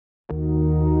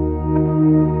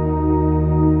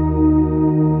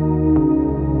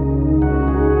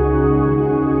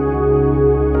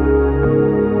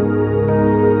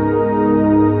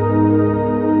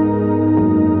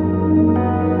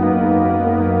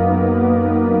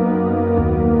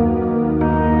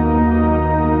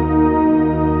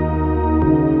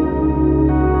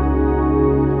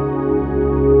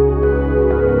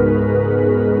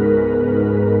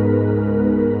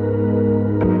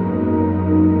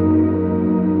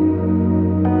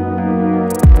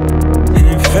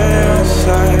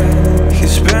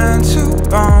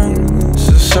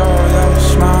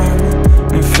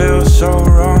so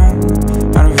wrong.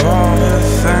 Out of all the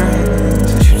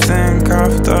things that you think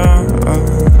I've done,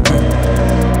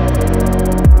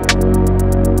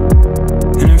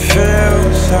 and it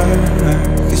feels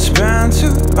like it's been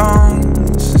too long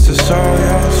since I saw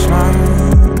your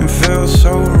smile. It feels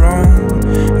so wrong.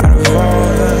 Out of all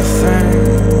the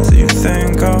things that you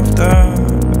think I've done.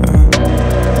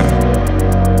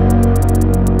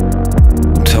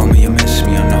 Tell me you miss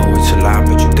me, I know it's a lie,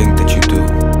 but you think that you do.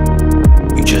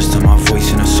 You just heard my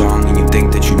voice in a song and you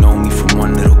think that you know me from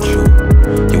one little clue.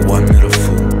 You're one little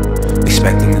fool,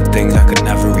 expecting the things I could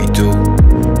never redo.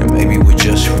 And maybe we're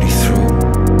just really through,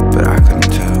 but I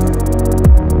couldn't tell.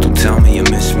 Don't tell me you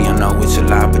miss me, I know it's a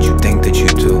lie, but you think that you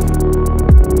do.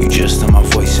 You just heard my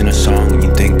voice in a song and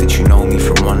you think that you know me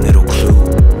from one little clue.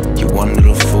 You're one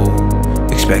little fool,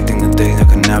 expecting the things I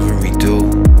could never redo.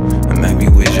 And maybe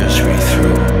we're just really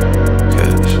through,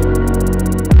 cause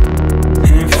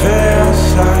and it feels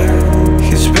like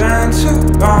it's been too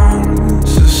long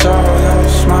since I saw your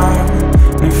smile.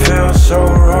 And it feels so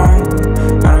wrong.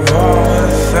 Out of all the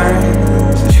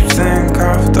things that you think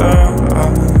I've done,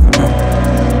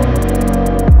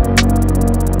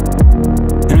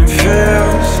 and it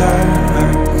feels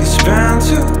like it's been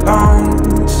too long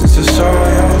since I saw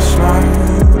your smile.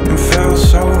 It feels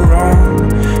so wrong.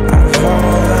 Out of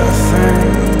all the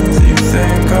things that you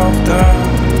think I've done.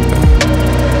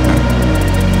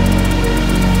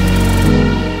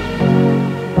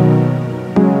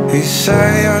 They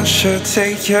say I should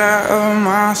take care of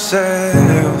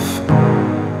myself,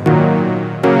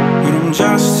 but I'm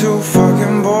just too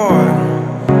fucking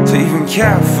bored to even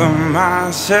care for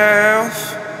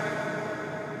myself.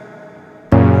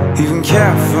 Even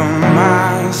care for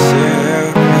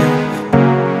myself.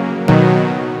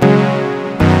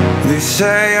 They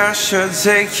say I should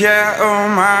take care of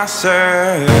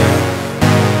myself,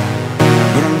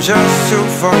 but I'm just too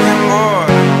fucking bored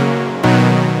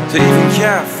to even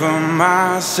care for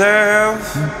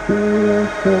myself.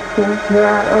 Take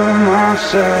care of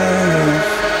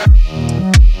myself.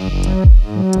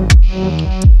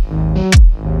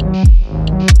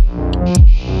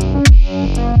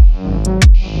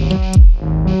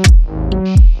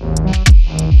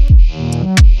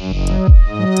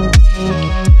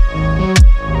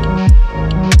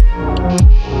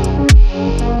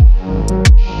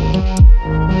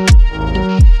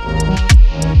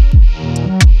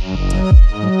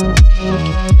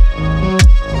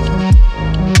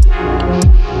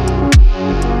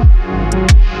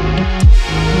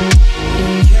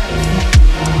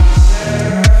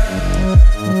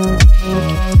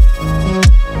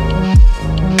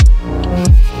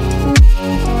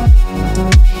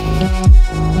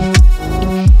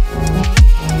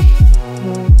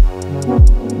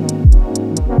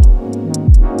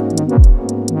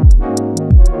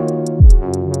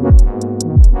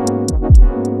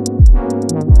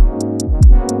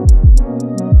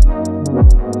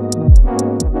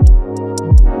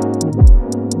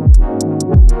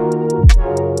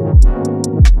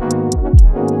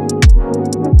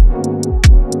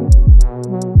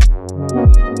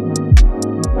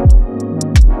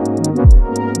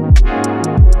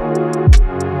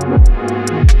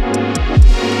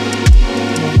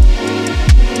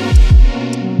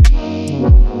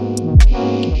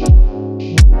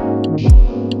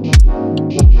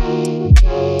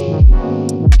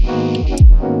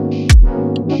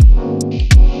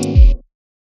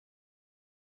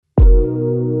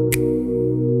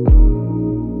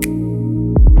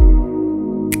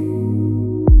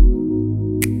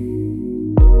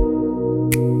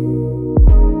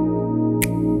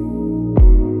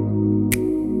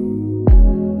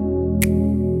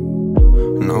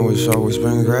 It's always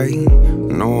been great. I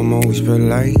know I'm always been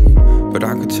late, but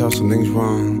I could tell something's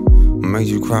wrong. I made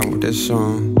you cry with this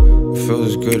song. It feels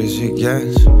as good as it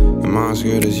gets. Am I as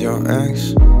good as your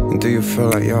ex? And do you feel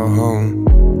like you're home?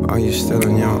 Are you still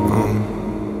on your own?